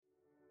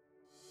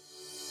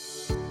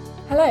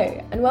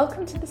Hello, and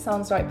welcome to the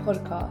Sounds Right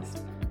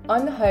podcast.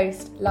 I'm the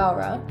host,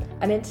 Laura,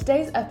 and in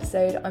today's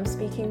episode, I'm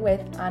speaking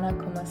with Anna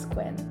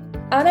Comas-Quinn.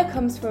 Anna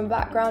comes from a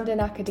background in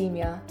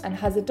academia and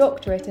has a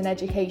doctorate in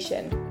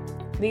education.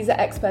 These are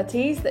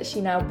expertise that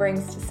she now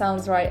brings to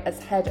Sounds Right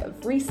as head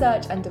of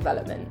research and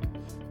development.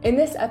 In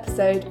this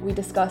episode, we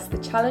discuss the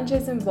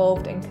challenges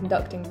involved in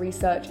conducting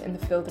research in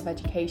the field of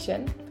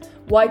education,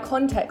 why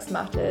context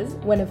matters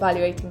when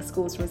evaluating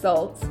schools'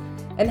 results,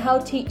 and how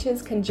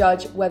teachers can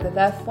judge whether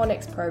their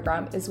phonics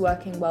program is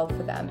working well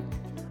for them.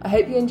 I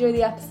hope you enjoy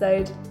the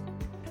episode.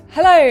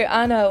 Hello,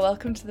 Anna.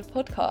 Welcome to the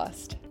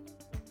podcast.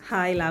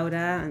 Hi,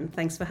 Laura, and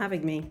thanks for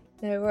having me.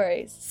 No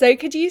worries. So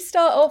could you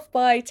start off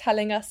by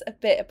telling us a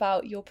bit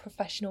about your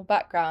professional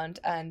background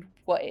and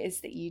what it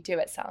is that you do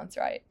at Sounds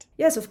Right?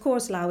 Yes, of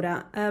course,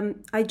 Laura.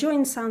 I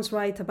joined Sounds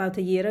Right about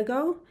a year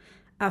ago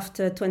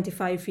after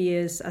 25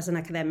 years as an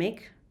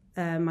academic.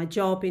 My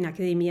job in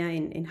academia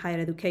in higher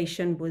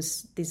education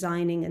was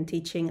designing and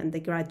teaching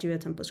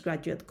undergraduate and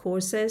postgraduate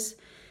courses,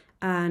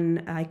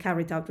 and I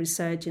carried out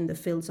research in the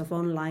fields of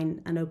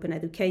online and open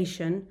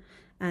education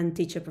and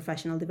teacher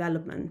professional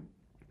development.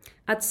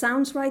 At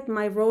Sounds Right,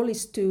 my role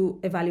is to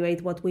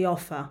evaluate what we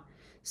offer.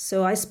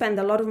 So I spend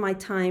a lot of my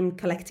time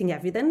collecting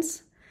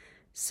evidence.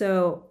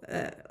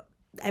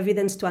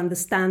 Evidence to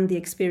understand the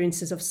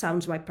experiences of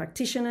Sounds Right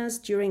practitioners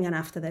during and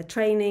after their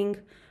training,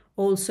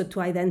 also to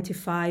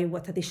identify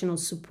what additional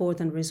support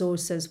and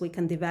resources we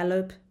can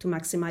develop to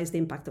maximize the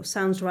impact of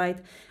Sounds Right,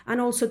 and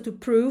also to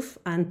prove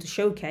and to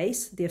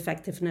showcase the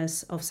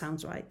effectiveness of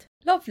Sounds Right.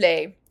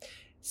 Lovely.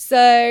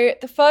 So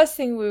the first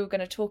thing we were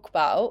going to talk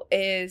about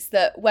is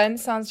that when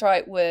Sounds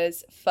Right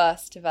was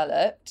first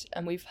developed,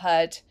 and we've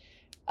heard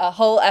a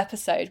whole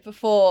episode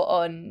before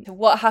on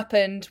what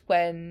happened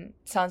when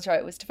Sounds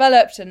Right was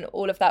developed and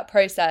all of that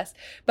process,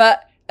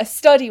 but a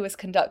study was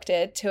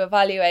conducted to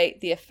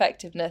evaluate the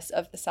effectiveness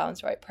of the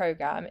Sounds Right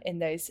programme in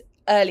those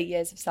early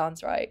years of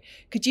Sounds Right.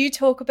 Could you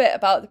talk a bit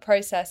about the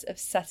process of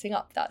setting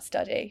up that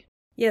study?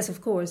 Yes,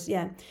 of course,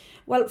 yeah.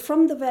 Well,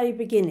 from the very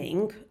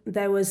beginning,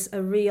 there was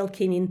a real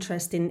keen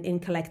interest in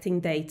collecting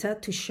data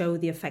to show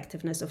the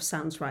effectiveness of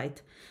Sounds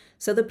Right.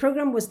 So the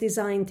programme was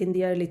designed in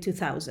the early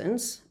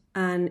 2000s,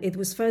 and it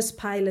was first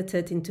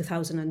piloted in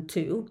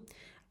 2002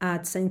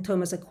 at St.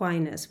 Thomas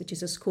Aquinas, which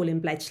is a school in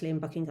Bletchley in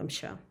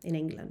Buckinghamshire in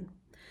England.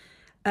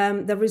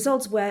 The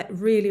results were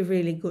really,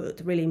 really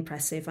good, really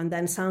impressive. And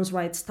then Sounds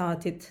Right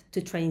started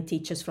to train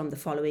teachers from the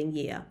following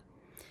year.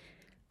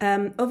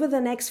 Over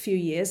the next few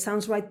years,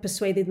 Sounds Right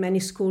persuaded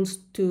many schools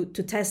to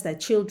test their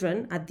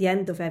children at the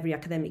end of every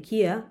academic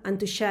year and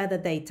to share the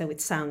data with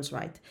Sounds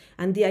Right.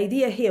 And the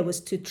idea here was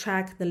to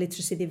track the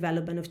literacy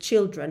development of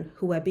children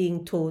who were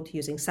being taught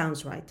using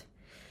Sounds Right.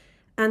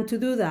 And to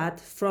do that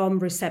from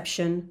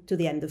reception to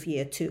the end of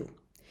year 2.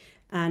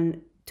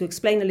 And to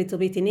explain a little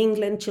bit, in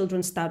England,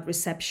 children start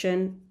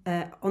reception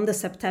on the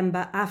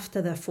September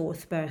after their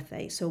 4th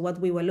birthday. So what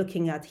we were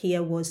looking at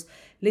here was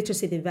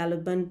literacy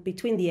development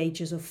between the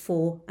ages of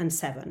 4 and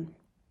 7.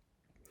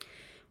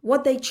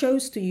 What they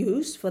chose to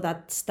use for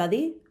that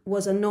study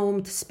was a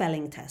normed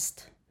spelling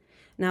test.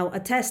 Now, a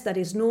test that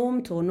is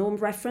normed or norm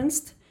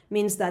referenced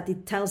means that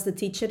it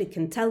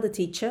can tell the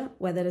teacher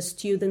whether a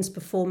student's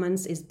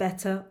performance is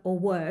better or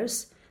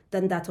worse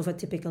than that of a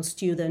typical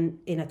student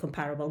in a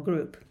comparable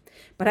group.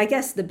 But I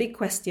guess the big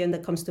question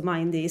that comes to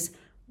mind is,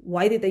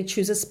 why did they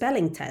choose a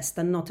spelling test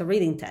and not a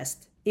reading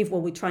test, if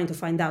what we're trying to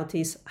find out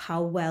is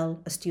how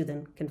well a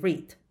student can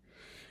read?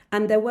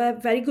 And there were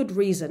very good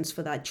reasons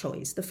for that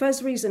choice. The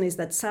first reason is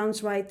that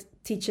Sounds Right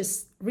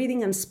teaches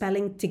reading and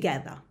spelling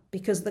together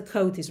because the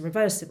code is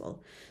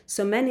reversible.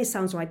 So many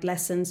Sounds Right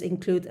lessons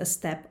include a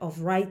step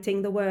of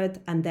writing the word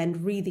and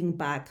then reading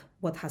back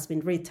what has been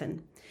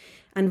written.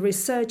 And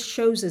research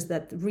shows us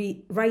that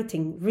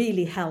writing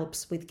really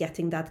helps with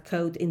getting that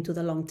code into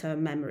the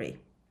long-term memory.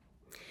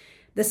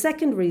 The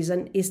second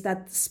reason is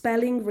that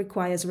spelling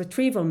requires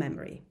retrieval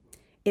memory.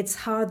 It's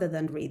harder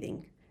than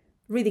reading.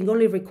 Reading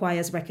only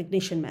requires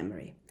recognition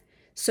memory.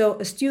 So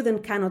a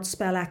student cannot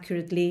spell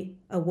accurately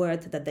a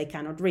word that they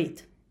cannot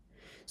read.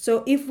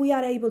 So if we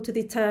are able to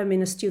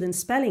determine a student's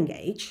spelling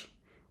age,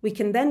 we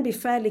can then be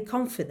fairly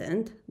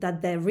confident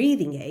that their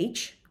reading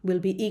age will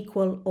be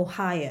equal or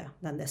higher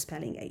than their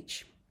spelling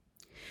age.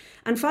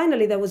 And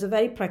finally, there was a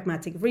very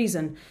pragmatic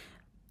reason.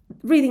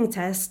 Reading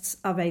tests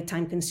are very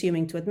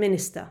time-consuming to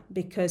administer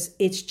because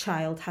each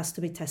child has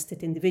to be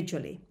tested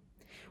individually.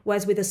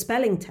 Whereas with a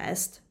spelling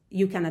test,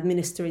 you can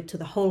administer it to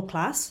the whole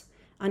class,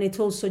 and it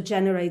also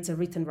generates a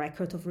written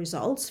record of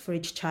results for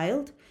each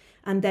child,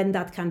 and then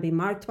that can be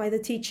marked by the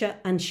teacher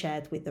and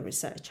shared with the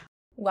researcher.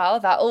 Wow,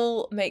 that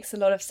all makes a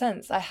lot of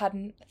sense. I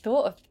hadn't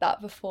thought of that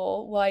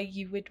before, why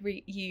you would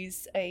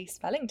use a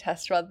spelling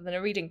test rather than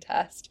a reading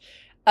test.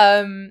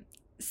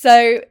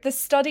 So the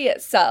study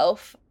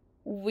itself,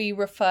 we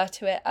refer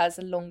to it as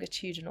a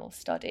longitudinal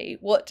study.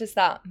 What does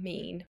that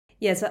mean?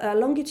 Yes, a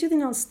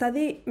longitudinal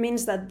study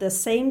means that the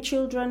same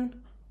children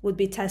would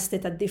be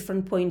tested at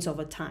different points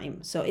over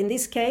time. So in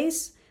this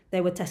case, they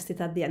were tested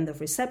at the end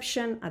of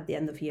reception, at the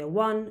end of year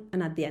 1,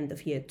 and at the end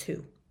of year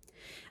 2.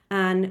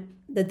 And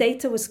the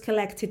data was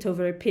collected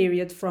over a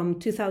period from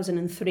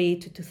 2003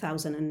 to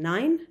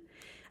 2009,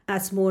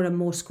 as more and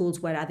more schools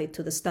were added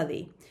to the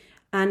study.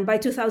 And by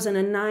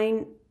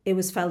 2009, it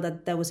was felt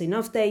that there was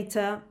enough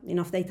data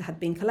had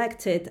been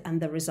collected,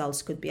 and the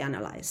results could be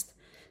analysed.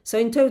 So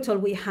in total,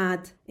 we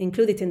had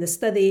included in the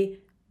study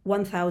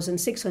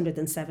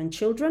 1,607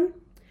 children.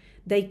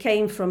 They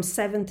came from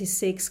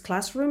 76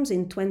 classrooms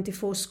in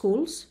 24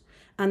 schools,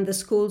 and the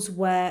schools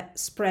were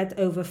spread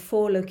over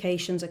 4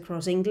 locations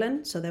across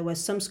England. So there were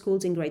some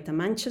schools in Greater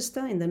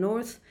Manchester in the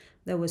north,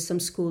 there were some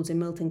schools in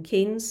Milton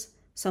Keynes,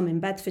 some in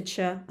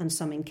Bedfordshire, and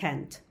some in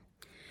Kent.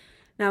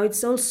 Now,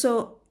 it's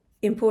also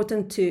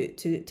important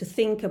to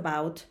think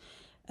about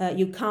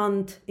you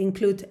can't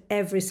include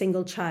every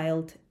single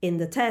child in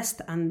the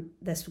test, and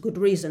there's good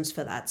reasons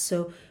for that.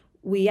 So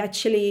we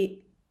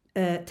actually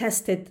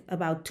tested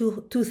about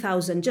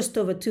 2,000, just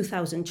over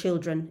 2,000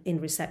 children in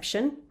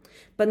reception,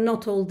 but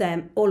not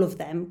all of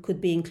them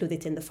could be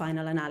included in the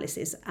final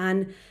analysis.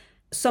 And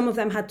some of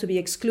them had to be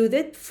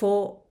excluded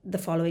for the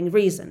following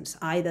reasons.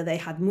 Either they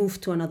had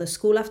moved to another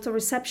school after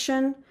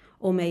reception,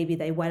 or maybe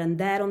they weren't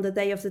there on the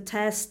day of the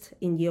test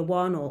in year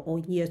 1 or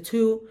year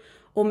 2,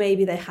 or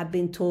maybe they had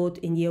been taught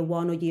in year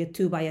 1 or year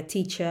 2 by a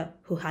teacher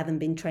who hadn't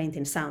been trained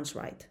in Sounds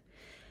Right.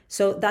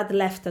 So that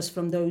left us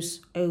from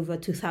those over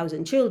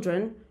 2,000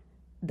 children,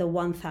 the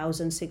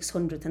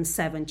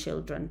 1,607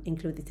 children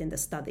included in the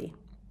study.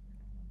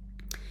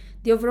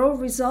 The overall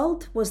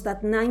result was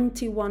that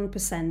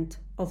 91%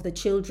 of the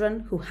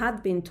children who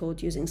had been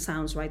taught using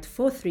Sounds Right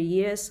for 3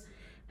 years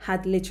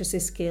had literacy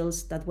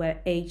skills that were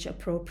age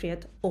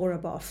appropriate or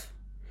above.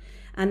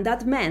 And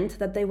that meant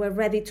that they were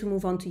ready to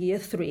move on to year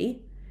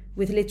 3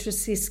 with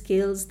literacy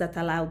skills that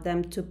allowed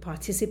them to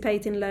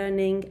participate in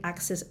learning,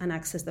 access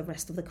the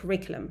rest of the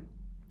curriculum.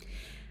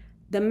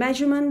 The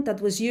measurement that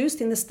was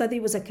used in the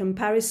study was a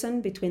comparison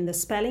between the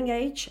spelling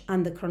age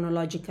and the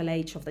chronological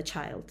age of the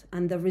child.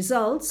 And the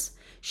results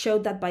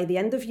showed that by the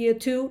end of year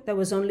 2, there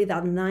was only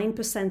that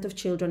 9% of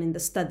children in the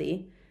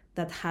study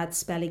that had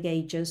spelling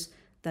ages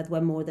that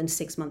were more than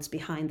 6 months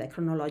behind their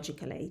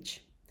chronological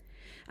age.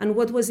 And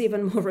what was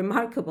even more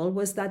remarkable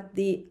was that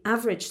the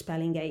average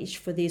spelling age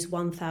for these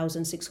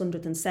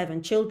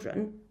 1,607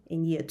 children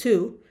in year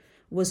 2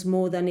 was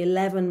more than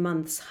 11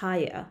 months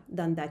higher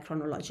than their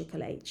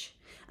chronological age.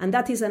 And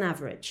that is an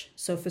average.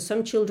 So for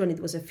some children, it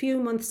was a few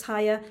months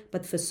higher,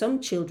 but for some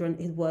children,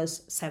 it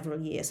was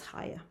several years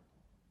higher.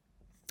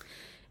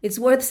 It's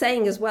worth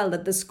saying as well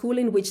that the school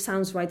in which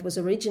Sounds Right was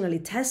originally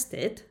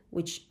tested,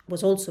 which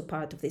was also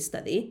part of this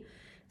study,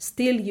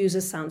 still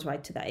uses Sounds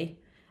Right today.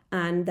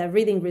 And their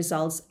reading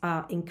results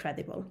are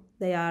incredible.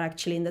 They are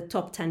actually in the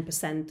top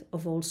 10%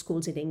 of all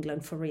schools in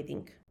England for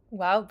reading.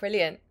 Wow,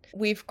 brilliant.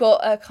 We've got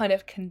a kind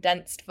of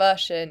condensed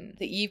version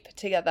that you put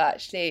together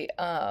actually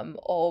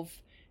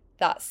of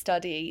that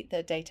study,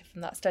 the data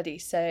from that study.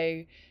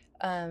 So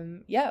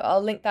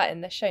I'll link that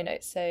in the show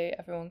notes so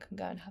everyone can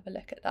go and have a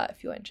look at that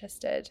if you're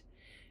interested.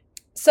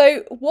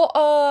 So what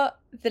are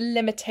the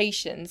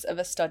limitations of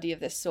a study of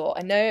this sort?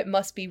 I know it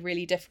must be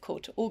really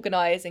difficult to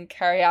organise and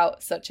carry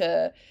out such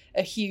a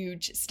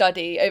huge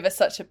study over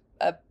such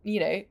a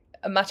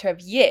matter of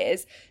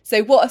years.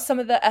 So what are some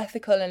of the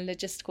ethical and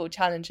logistical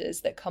challenges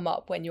that come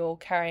up when you're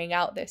carrying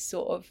out this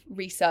sort of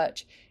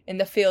research in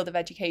the field of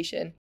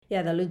education?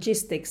 Yeah, the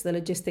logistics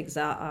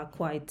are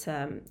quite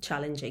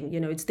challenging.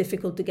 It's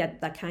difficult to get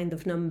that kind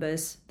of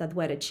numbers that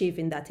were achieved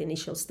in that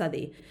initial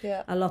study.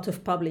 Yeah. A lot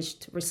of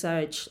published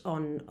research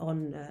on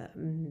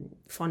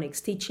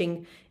phonics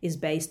teaching is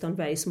based on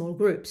very small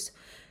groups.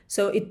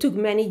 So it took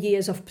many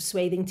years of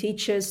persuading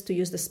teachers to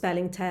use the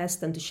spelling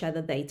test and to share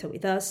the data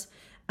with us.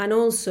 And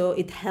also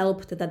it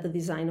helped that the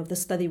design of the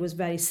study was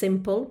very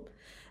simple.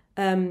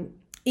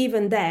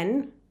 Even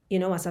then,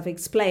 as I've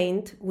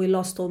explained, we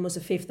lost almost a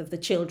fifth of the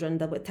children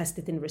that were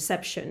tested in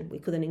reception. We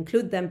couldn't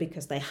include them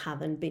because they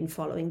hadn't been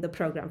following the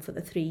program for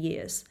the 3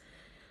 years.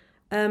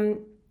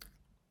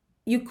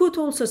 You could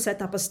also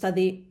set up a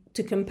study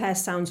to compare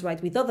Sounds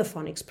Right with other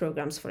phonics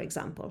programs, for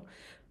example.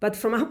 But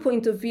from our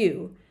point of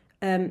view,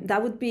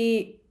 that would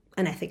be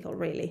unethical,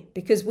 really,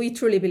 because we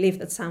truly believe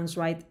that Sounds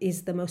Right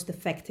is the most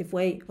effective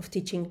way of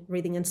teaching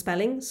reading and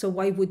spelling. So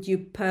why would you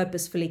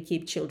purposefully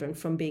keep children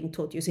from being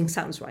taught using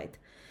Sounds Right?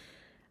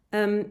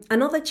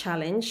 Another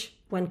challenge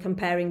when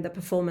comparing the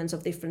performance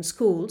of different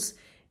schools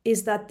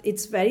is that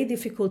it's very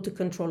difficult to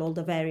control all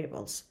the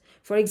variables.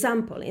 For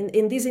example,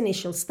 in this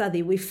initial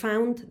study, we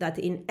found that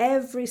in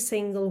every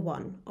single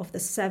one of the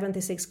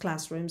 76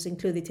 classrooms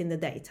included in the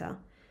data,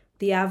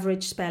 the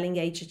average spelling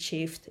age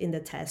achieved in the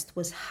test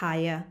was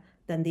higher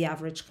than the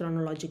average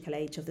chronological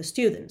age of the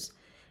students.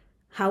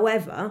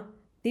 However,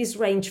 this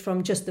ranged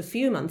from just a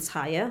few months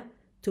higher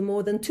to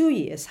more than 2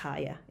 years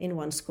higher in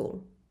one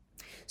school.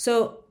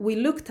 So we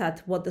looked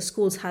at what the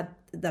schools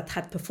that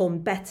had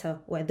performed better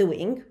were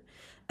doing,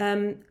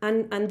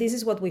 and this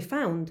is what we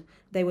found.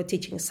 They were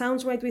teaching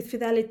Sounds Right with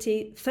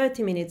fidelity,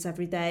 30 minutes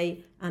every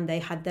day, and they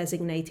had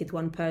designated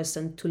one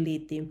person to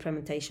lead the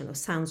implementation of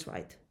Sounds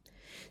Right.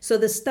 So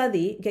the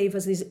study gave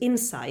us this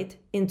insight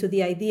into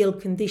the ideal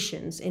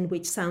conditions in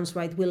which Sounds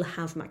Right will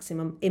have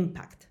maximum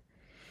impact.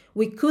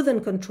 We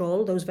couldn't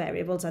control those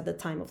variables at the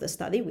time of the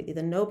study, we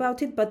didn't know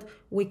about it, but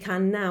we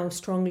can now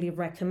strongly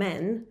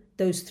recommend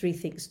those 3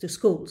 things to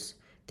schools.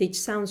 Teach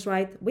Sounds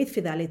Right with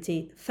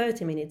fidelity,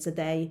 30 minutes a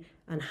day,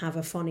 and have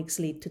a phonics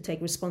lead to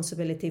take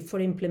responsibility for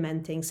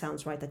implementing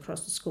Sounds Right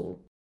across the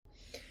school.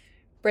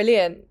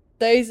 Brilliant.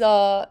 Those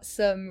are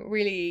some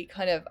really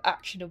kind of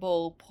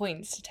actionable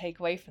points to take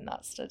away from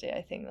that study.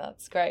 I think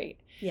that's great.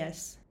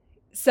 Yes.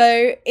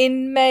 So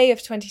in May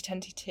of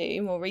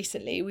 2022, more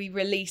recently, we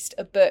released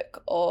a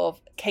book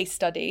of case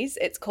studies.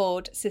 It's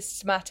called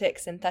Systematic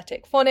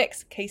Synthetic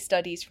Phonics, Case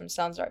Studies from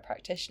Sounds Right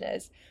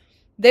Practitioners.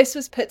 This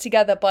was put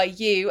together by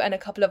you and a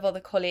couple of other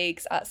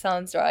colleagues at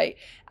Sounds Right,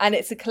 and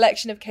it's a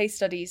collection of case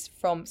studies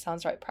from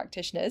Sounds Right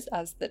practitioners,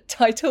 as the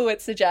title would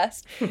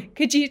suggest.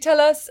 Could you tell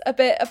us a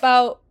bit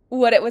about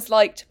what it was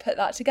like to put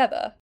that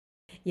together?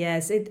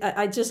 Yes,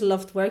 I just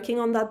loved working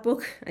on that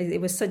book.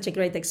 It was such a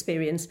great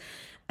experience.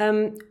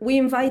 We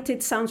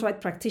invited Sounds Right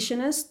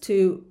practitioners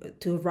to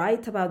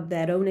write about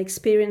their own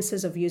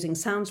experiences of using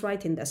Sounds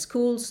Right in their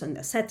schools and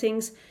their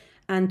settings,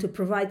 and to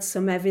provide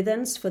some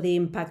evidence for the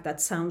impact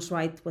that Sounds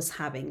Right was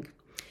having.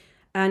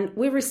 And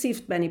we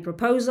received many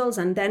proposals,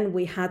 and then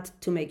we had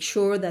to make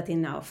sure that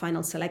in our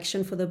final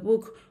selection for the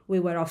book, we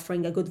were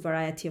offering a good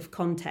variety of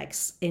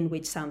contexts in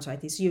which Sounds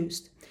Right is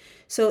used.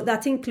 So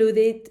that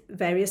included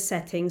various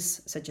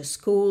settings such as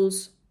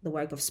schools, the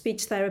work of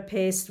speech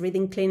therapists,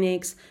 reading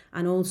clinics,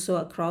 and also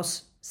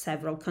across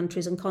several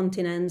countries and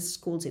continents,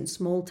 schools in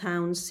small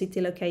towns,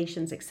 city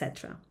locations,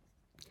 etc.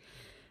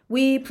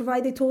 We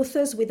provided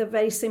authors with a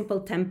very simple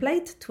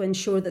template to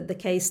ensure that the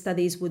case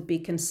studies would be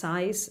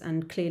concise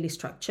and clearly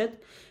structured,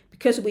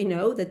 because we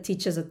know that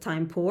teachers are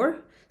time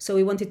poor, so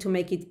we wanted to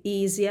make it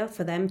easier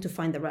for them to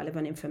find the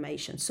relevant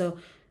information. So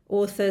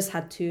authors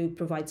had to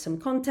provide some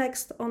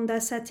context on their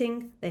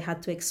setting, they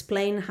had to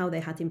explain how they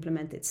had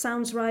implemented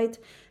Sounds Right,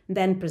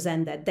 then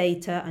present their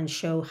data and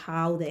show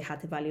how they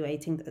had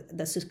evaluating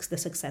the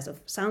success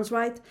of Sounds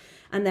Right.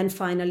 And then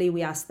finally,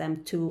 we asked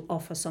them to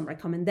offer some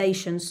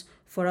recommendations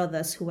for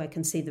others who were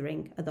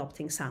considering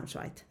adopting Sounds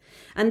Right.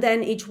 And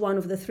then each one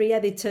of the 3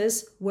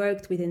 editors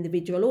worked with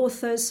individual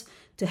authors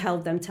to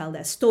help them tell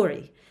their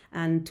story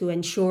and to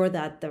ensure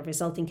that the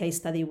resulting case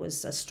study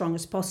was as strong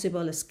as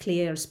possible, as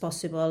clear as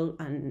possible,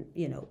 and,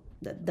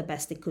 the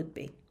best it could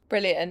be.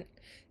 Brilliant.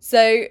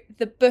 So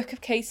the book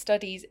of case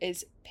studies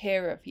is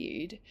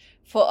peer-reviewed.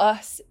 For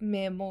us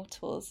mere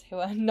mortals who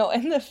are not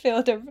in the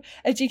field of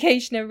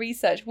education and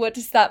research, what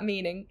does that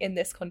mean in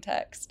this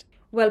context?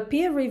 Well,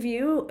 peer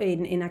review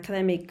in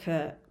academic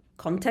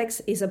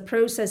context is a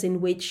process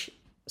in which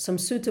some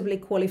suitably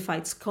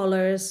qualified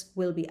scholars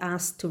will be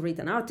asked to read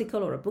an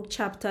article or a book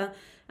chapter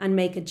and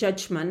make a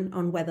judgment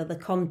on whether the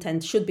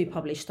content should be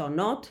published or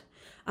not,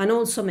 and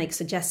also make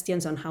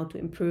suggestions on how to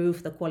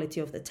improve the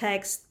quality of the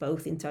text,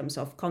 both in terms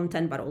of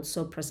content, but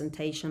also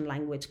presentation,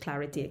 language,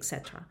 clarity,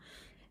 etc.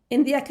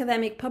 In the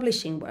academic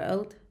publishing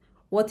world,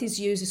 what is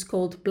used is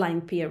called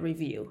blind peer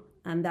review,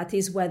 and that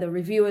is where the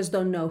reviewers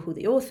don't know who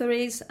the author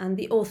is, and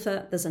the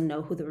author doesn't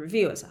know who the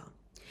reviewers are.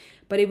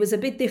 But it was a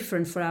bit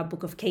different for our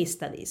book of case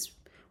studies.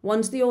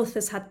 Once the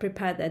authors had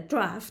prepared their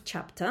draft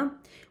chapter,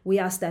 we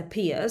asked their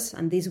peers,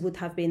 and these would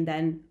have been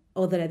then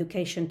other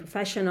education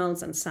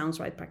professionals and Sounds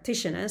Right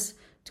practitioners,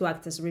 to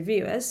act as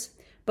reviewers,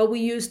 but we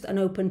used an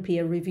open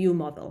peer review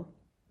model.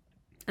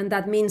 And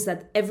that means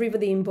that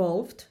everybody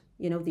involved,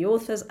 the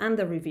authors and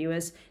the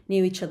reviewers,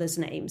 knew each other's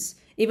names,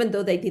 even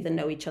though they didn't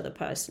know each other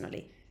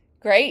personally.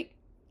 Great.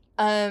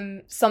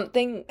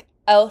 Something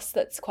else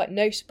that's quite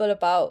notable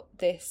about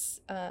this,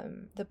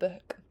 the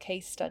book of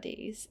case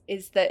studies,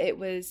 is that it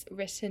was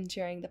written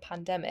during the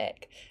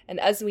pandemic. And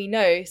as we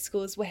know,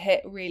 schools were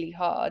hit really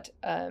hard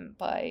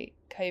by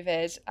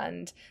COVID,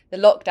 and the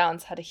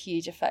lockdowns had a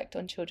huge effect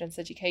on children's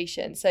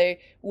education. So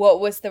what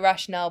was the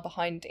rationale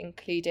behind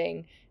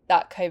including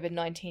that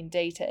COVID-19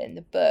 data in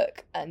the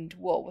book, and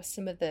what were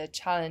some of the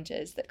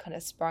challenges that kind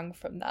of sprung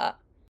from that?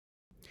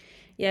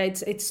 Yeah,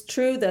 it's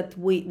true that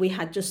we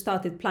had just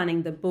started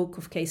planning the book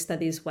of case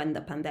studies when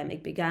the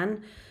pandemic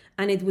began,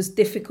 and it was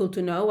difficult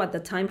to know at the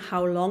time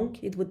how long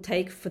it would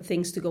take for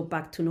things to go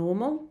back to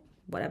normal,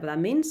 whatever that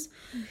means.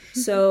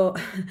 So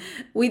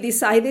we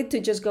decided to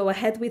just go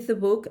ahead with the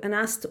book and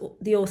asked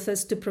the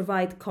authors to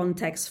provide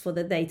context for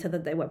the data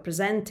that they were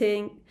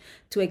presenting,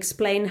 to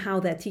explain how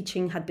their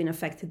teaching had been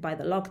affected by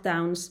the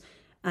lockdowns.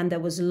 And there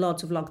was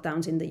lots of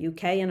lockdowns in the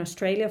UK and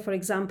Australia, for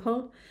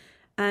example.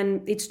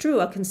 And it's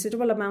true, a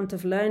considerable amount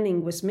of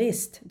learning was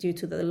missed due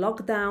to the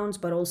lockdowns,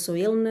 but also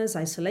illness,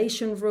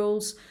 isolation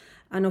rules.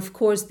 And of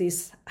course,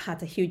 this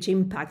had a huge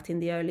impact in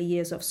the early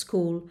years of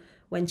school,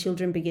 when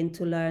children begin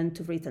to learn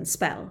to read and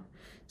spell.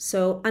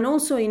 So, and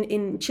also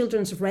in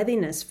children's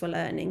readiness for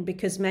learning,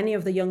 because many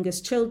of the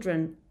youngest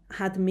children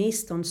had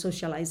missed on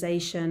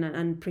socialization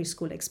and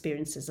preschool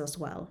experiences as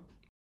well.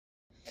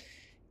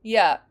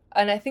 Yeah,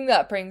 and I think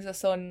that brings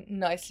us on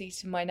nicely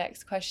to my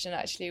next question,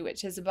 actually,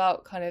 which is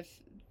about kind of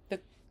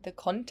the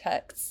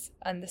contexts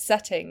and the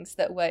settings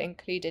that were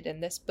included in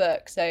this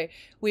book. So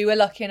we were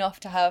lucky enough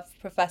to have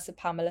Professor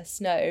Pamela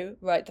Snow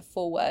write the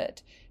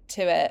foreword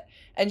to it,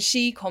 and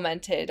she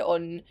commented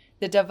on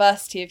the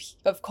diversity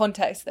of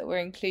contexts that were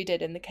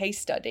included in the case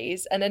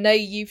studies. And I know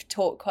you've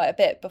talked quite a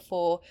bit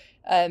before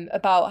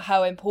about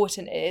how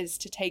important it is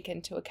to take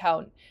into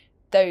account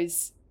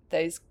those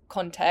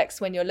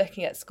contexts when you're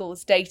looking at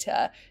schools'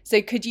 data.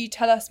 So could you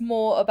tell us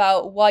more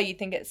about why you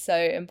think it's so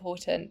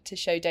important to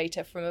show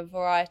data from a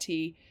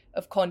variety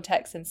of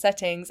contexts and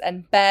settings,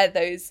 and bear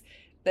those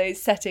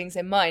settings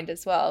in mind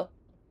as well?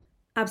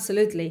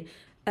 Absolutely.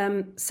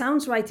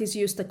 Sounds right is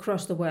used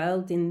across the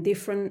world in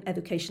different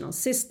educational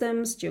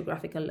systems,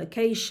 geographical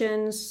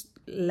locations,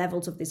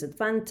 levels of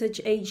disadvantage,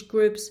 age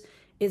groups.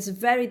 It's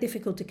very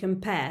difficult to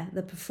compare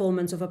the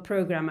performance of a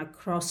program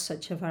across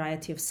such a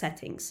variety of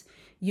settings.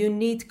 You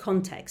need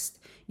context.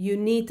 You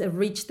need a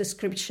rich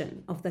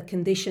description of the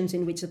conditions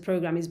in which the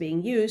program is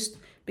being used,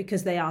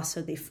 because they are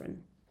so different.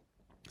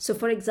 So,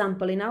 for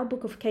example, in our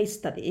book of case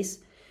studies,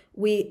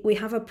 we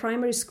have a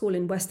primary school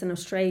in Western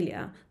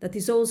Australia that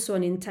is also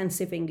an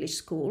intensive English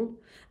school,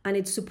 and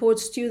it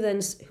supports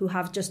students who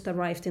have just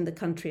arrived in the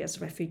country as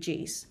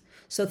refugees.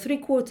 So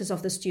 3/4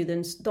 of the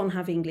students don't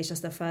have English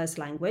as their first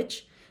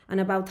language, and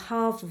about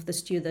half of the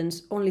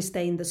students only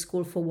stay in the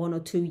school for 1 or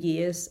 2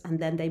 years, and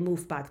then they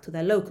move back to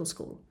their local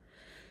school.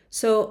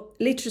 So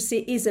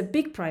literacy is a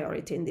big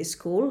priority in this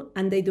school,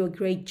 and they do a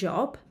great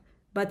job,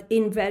 but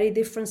in very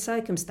different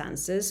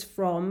circumstances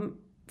from,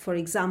 for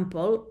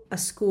example, a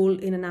school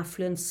in an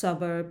affluent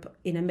suburb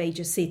in a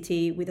major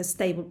city with a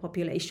stable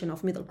population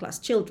of middle-class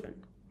children.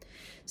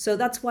 So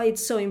that's why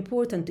it's so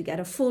important to get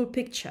a full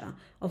picture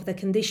of the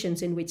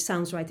conditions in which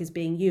Sounds Right is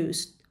being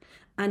used,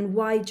 and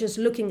why just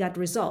looking at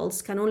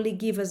results can only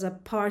give us a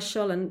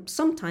partial and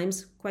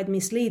sometimes quite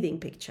misleading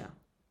picture.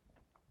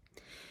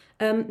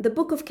 The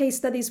book of case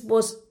studies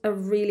was a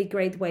really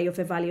great way of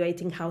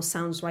evaluating how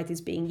Sounds Right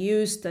is being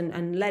used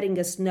and letting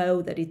us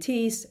know that it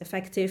is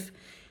effective.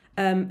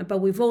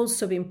 But we've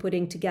also been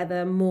putting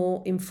together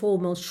more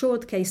informal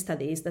short case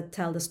studies that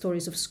tell the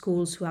stories of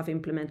schools who have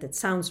implemented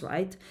Sounds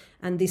Right,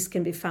 and this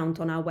can be found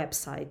on our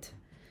website.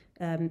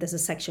 There's a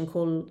section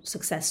called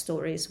Success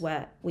Stories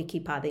where we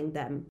keep adding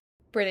them.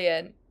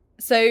 Brilliant.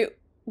 So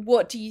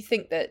what do you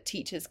think that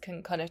teachers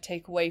can kind of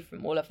take away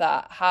from all of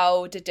that?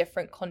 How do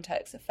different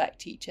contexts affect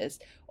teachers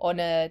on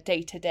a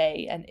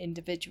day-to-day and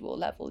individual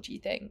level, do you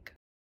think?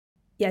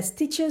 Yes,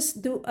 teachers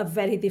do a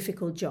very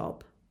difficult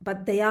job,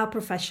 but they are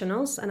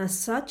professionals, and as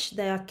such,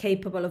 they are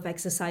capable of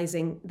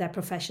exercising their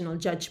professional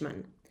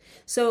judgment.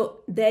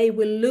 So they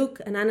will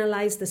look and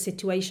analyze the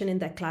situation in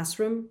their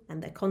classroom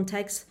and their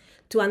context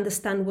to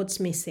understand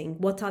what's missing,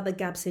 what are the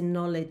gaps in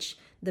knowledge,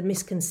 the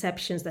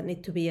misconceptions that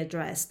need to be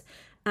addressed.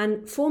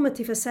 And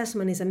formative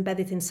assessment is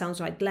embedded in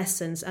Sounds Right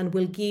lessons and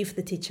will give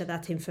the teacher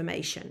that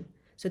information.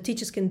 So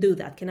teachers can do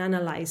that, can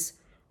analyze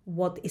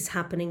what is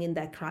happening in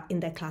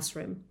their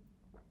classroom.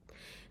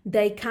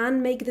 They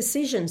can make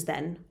decisions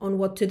then on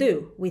what to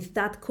do with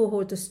that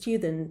cohort of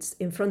students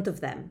in front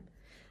of them.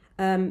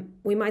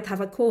 We might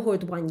have a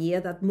cohort one year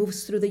that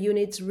moves through the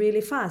units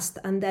really fast,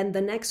 and then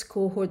the next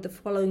cohort the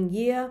following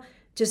year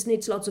just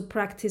needs lots of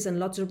practice and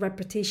lots of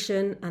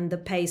repetition, and the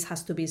pace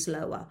has to be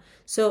slower.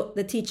 So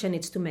the teacher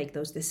needs to make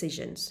those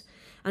decisions.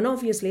 And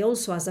obviously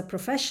also as a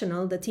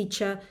professional, the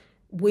teacher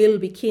will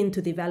be keen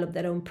to develop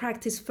their own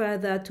practice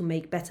further, to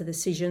make better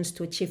decisions,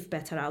 to achieve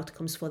better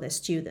outcomes for their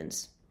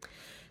students.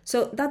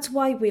 So that's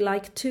why we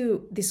like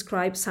to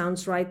describe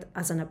Sounds Right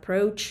as an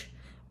approach,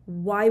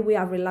 why we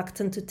are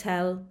reluctant to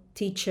tell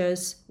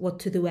teachers what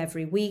to do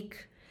every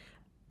week,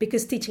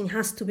 because teaching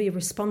has to be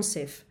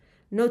responsive.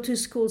 No two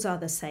schools are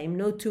the same,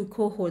 no two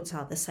cohorts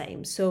are the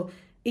same. So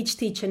each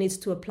teacher needs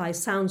to apply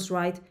Sounds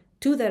Right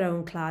to their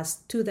own class,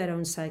 to their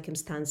own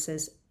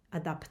circumstances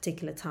at that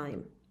particular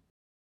time.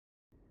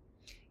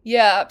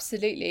 Yeah,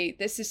 absolutely.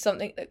 This is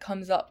something that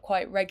comes up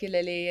quite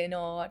regularly in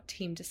our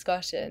team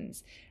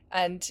discussions.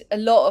 And a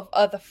lot of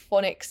other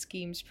phonics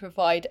schemes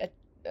provide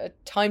a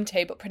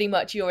timetable, pretty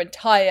much your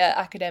entire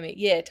academic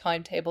year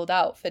timetabled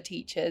out for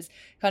teachers,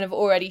 kind of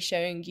already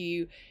showing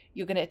you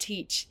you're going to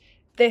teach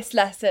this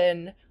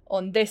lesson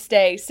on this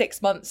day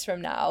 6 months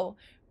from now.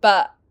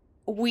 But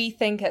we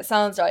think it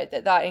sounds right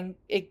that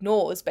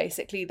ignores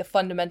basically the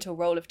fundamental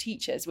role of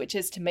teachers, which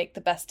is to make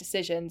the best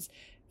decisions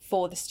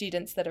for the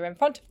students that are in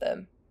front of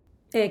them.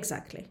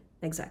 Exactly.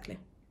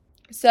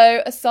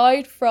 So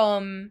aside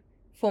from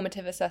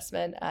formative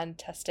assessment and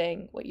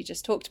testing, what you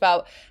just talked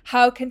about,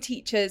 how can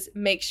teachers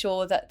make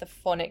sure that the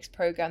phonics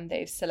program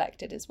they've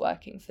selected is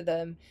working for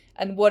them?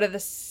 And what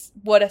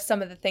are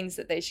some of the things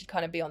that they should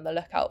kind of be on the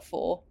lookout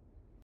for?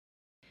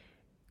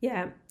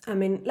 Yeah, I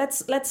mean,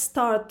 let's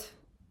start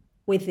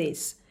with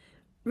this.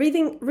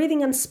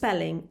 Reading and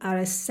spelling are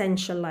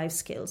essential life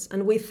skills,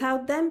 and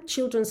without them,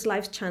 children's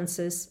life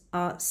chances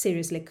are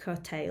seriously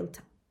curtailed.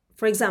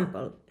 For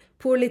example,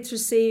 poor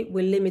literacy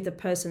will limit a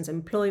person's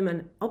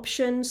employment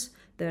options,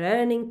 their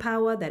earning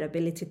power, their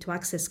ability to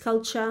access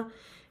culture.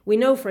 We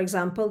know, for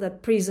example,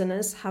 that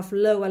prisoners have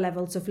lower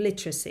levels of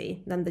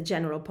literacy than the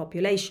general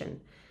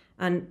population.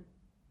 And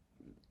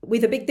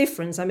with a big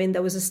difference,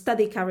 there was a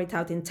study carried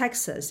out in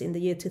Texas in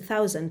the year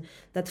 2000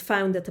 that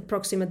found that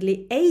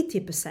approximately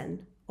 80%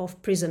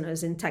 of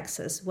prisoners in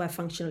Texas were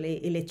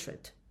functionally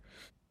illiterate.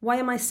 Why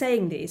am I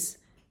saying this?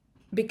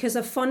 Because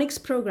a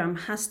phonics program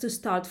has to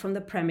start from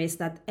the premise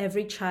that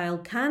every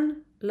child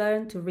can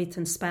learn to read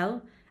and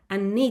spell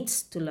and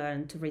needs to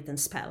learn to read and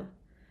spell.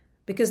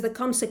 Because the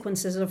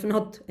consequences of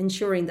not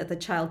ensuring that the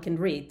child can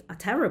read are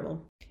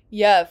terrible.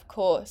 Yeah, of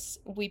course.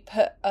 We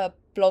put a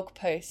blog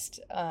post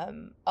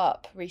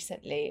up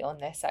recently on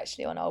this,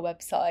 actually, on our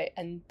website,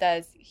 and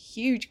there's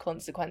huge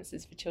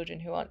consequences for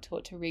children who aren't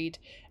taught to read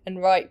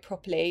and write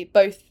properly,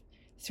 both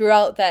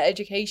throughout their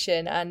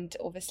education and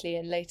obviously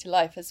in later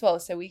life as well.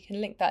 So we can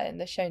link that in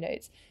the show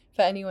notes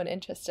for anyone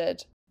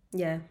interested.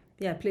 Yeah,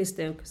 please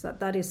do, because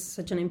that is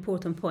such an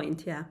important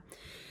point, yeah.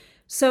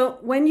 So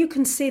when you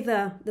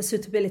consider the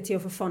suitability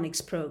of a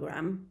phonics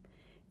program,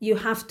 you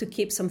have to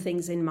keep some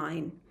things in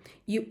mind.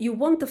 You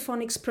want a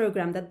phonics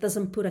program that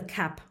doesn't put a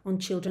cap on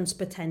children's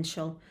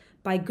potential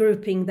by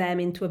grouping them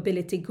into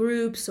ability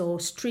groups or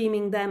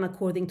streaming them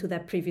according to their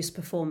previous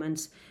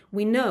performance.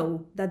 We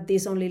know that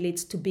this only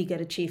leads to bigger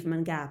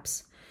achievement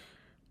gaps.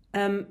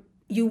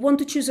 You want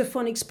to choose a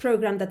phonics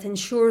program that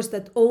ensures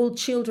that all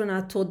children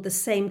are taught the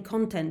same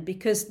content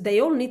because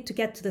they all need to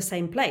get to the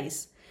same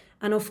place.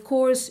 And of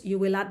course, you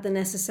will add the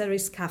necessary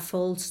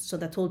scaffolds so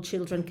that all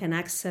children can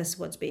access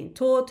what's being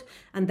taught,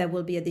 and there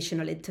will be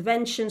additional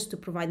interventions to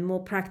provide more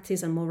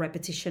practice and more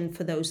repetition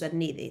for those that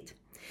need it.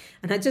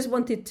 And I just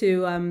wanted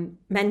to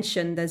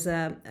mention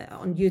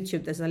on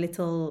YouTube, there's a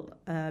little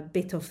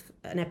bit of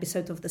an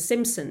episode of The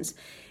Simpsons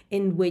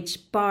in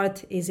which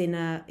Bart is in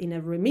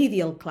a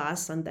remedial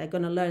class and they're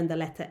going to learn the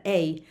letter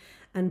A.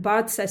 And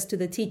Bart says to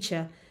the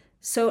teacher,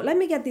 "So let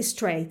me get this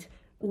straight.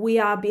 We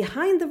are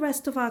behind the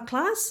rest of our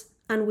class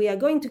and we are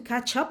going to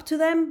catch up to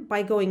them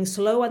by going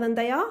slower than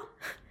they are."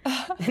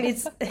 And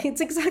it's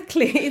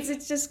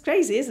just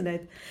crazy, isn't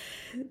it?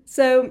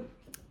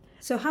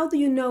 So how do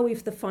you know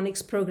if the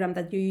phonics program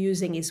that you're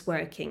using is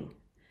working?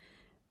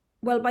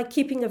 Well, by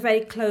keeping a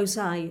very close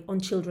eye on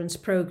children's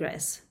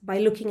progress, by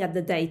looking at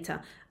the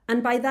data.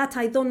 And by that,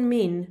 I don't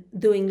mean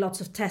doing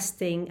lots of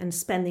testing and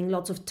spending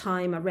lots of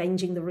time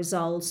arranging the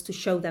results to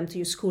show them to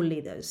your school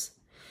leaders.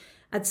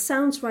 At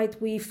Sounds Right,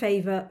 we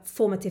favour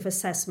formative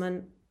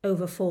assessment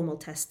over formal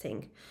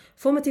testing.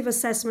 Formative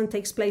assessment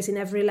takes place in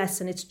every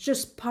lesson. It's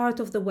just part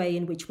of the way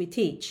in which we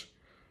teach.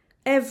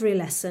 Every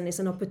lesson is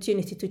an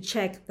opportunity to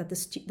check that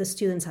the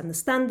student's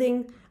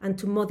understanding and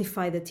to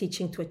modify the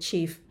teaching to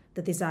achieve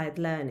the desired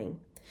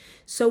learning.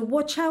 So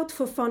watch out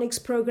for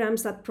phonics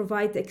programs that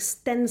provide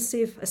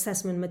extensive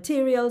assessment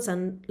materials,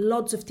 and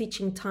lots of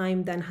teaching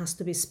time then has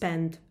to be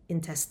spent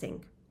in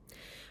testing.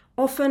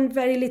 Often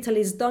very little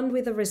is done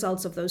with the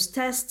results of those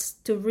tests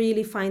to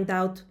really find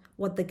out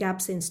what the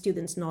gaps in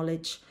students'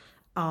 knowledge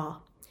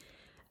are.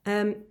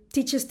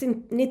 Teachers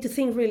need to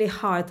think really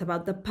hard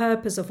about the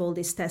purpose of all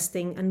this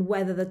testing and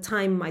whether the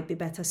time might be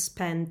better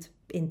spent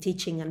in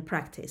teaching and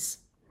practice.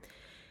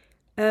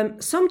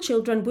 Some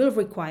children will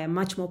require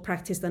much more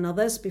practice than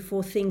others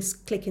before things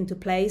click into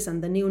place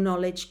and the new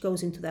knowledge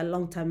goes into their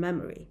long-term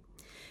memory.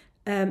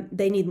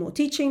 They need more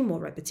teaching, more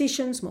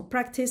repetitions, more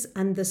practice,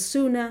 and the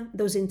sooner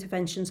those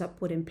interventions are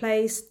put in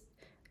place,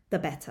 the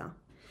better.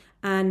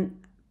 And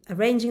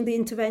arranging the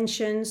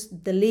interventions,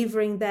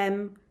 delivering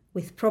them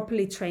with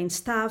properly trained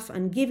staff,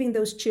 and giving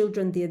those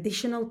children the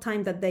additional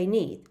time that they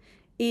need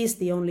is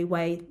the only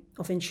way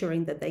of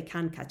ensuring that they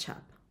can catch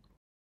up.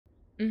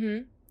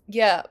 Mm-hmm.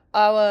 Yeah,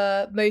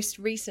 our most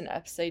recent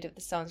episode of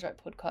the Sounds Right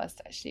podcast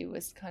actually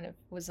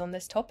was on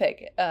this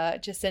topic.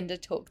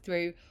 Jacinda talked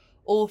through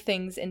all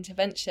things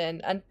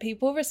intervention, and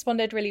people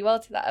responded really well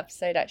to that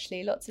episode,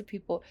 actually. Lots of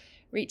people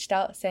reached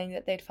out saying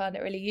that they'd found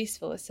it really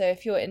useful. So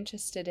if you're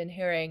interested in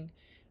hearing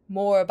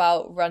more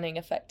about running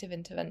effective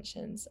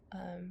interventions,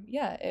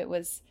 it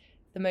was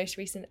the most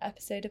recent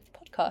episode of the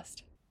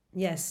podcast.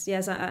 Yes,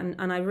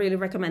 and I really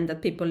recommend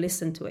that people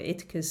listen to it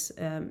because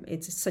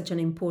it's such an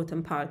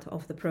important part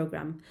of the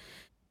program.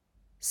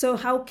 So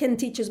how can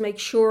teachers make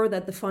sure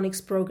that the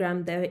phonics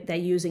program they're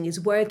using is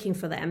working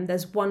for them?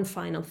 There's one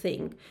final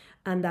thing,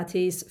 and that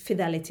is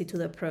fidelity to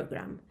the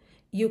program.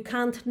 You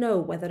can't know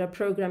whether a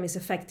program is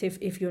effective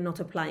if you're not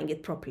applying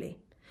it properly.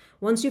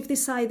 Once you've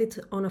decided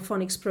on a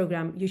phonics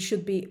program, you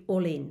should be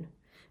all in.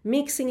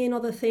 Mixing in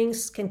other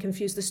things can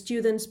confuse the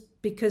students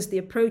because the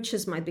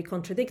approaches might be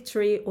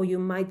contradictory, or you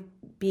might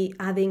be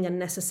adding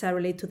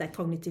unnecessarily to their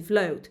cognitive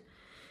load.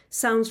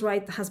 Sounds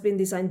Right has been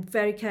designed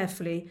very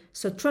carefully,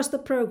 so trust the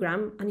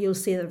program and you'll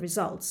see the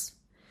results.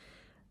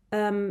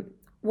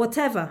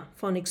 Whatever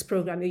phonics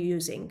program you're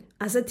using,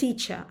 as a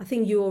teacher, I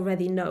think you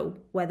already know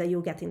whether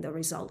you're getting the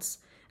results.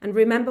 And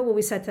remember what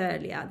we said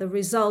earlier, the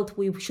result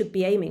we should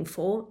be aiming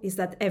for is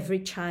that every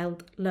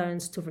child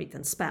learns to read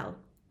and spell.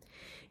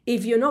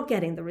 If you're not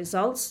getting the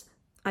results,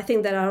 I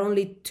think there are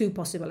only two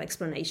possible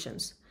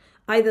explanations.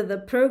 Either the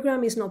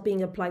program is not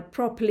being applied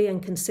properly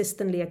and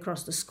consistently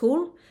across the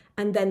school,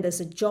 And then there's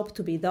a job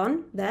to be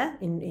done there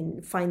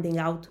in finding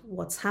out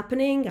what's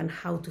happening and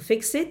how to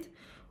fix it,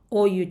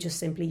 or you're just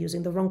simply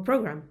using the wrong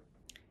program.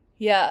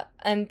 Yeah,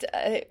 and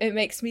it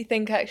makes me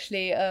think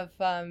actually of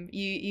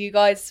you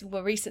guys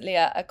were recently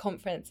at a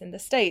conference in the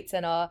States,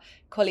 and our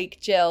colleague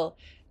Jill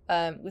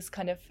was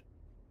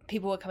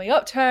people were coming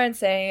up to her and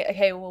saying,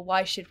 okay, well,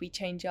 why should we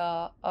change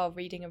our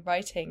reading and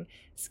writing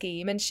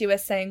scheme? And she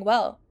was saying,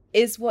 well,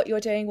 is what you're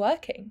doing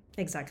working?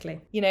 Exactly.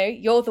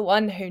 You're the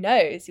one who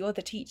knows. You're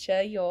the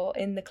teacher. You're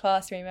in the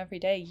classroom every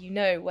day. You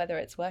know whether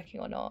it's working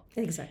or not.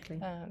 Exactly.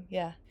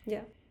 Yeah.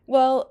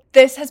 Well,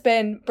 this has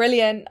been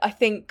brilliant. I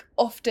think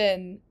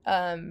often,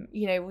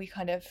 we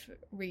kind of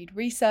read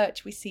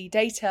research, we see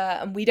data,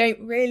 and we don't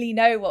really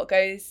know what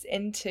goes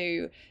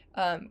into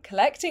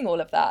collecting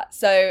all of that.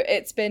 So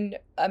it's been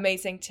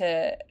amazing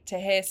to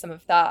hear some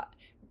of that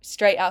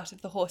straight out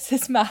of the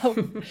horse's mouth.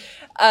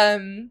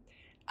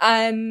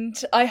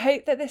 And I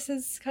hope that this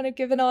has kind of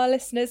given our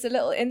listeners a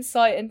little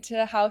insight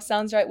into how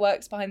Sounds Right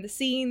works behind the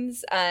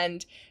scenes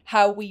and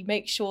how we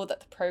make sure that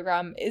the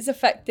programme is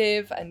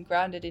effective and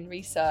grounded in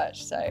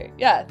research. So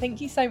yeah, thank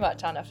you so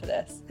much, Anna, for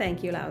this.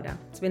 Thank you, Laura.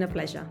 It's been a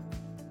pleasure.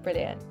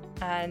 Brilliant.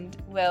 And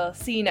we'll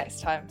see you next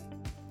time.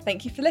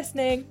 Thank you for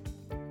listening.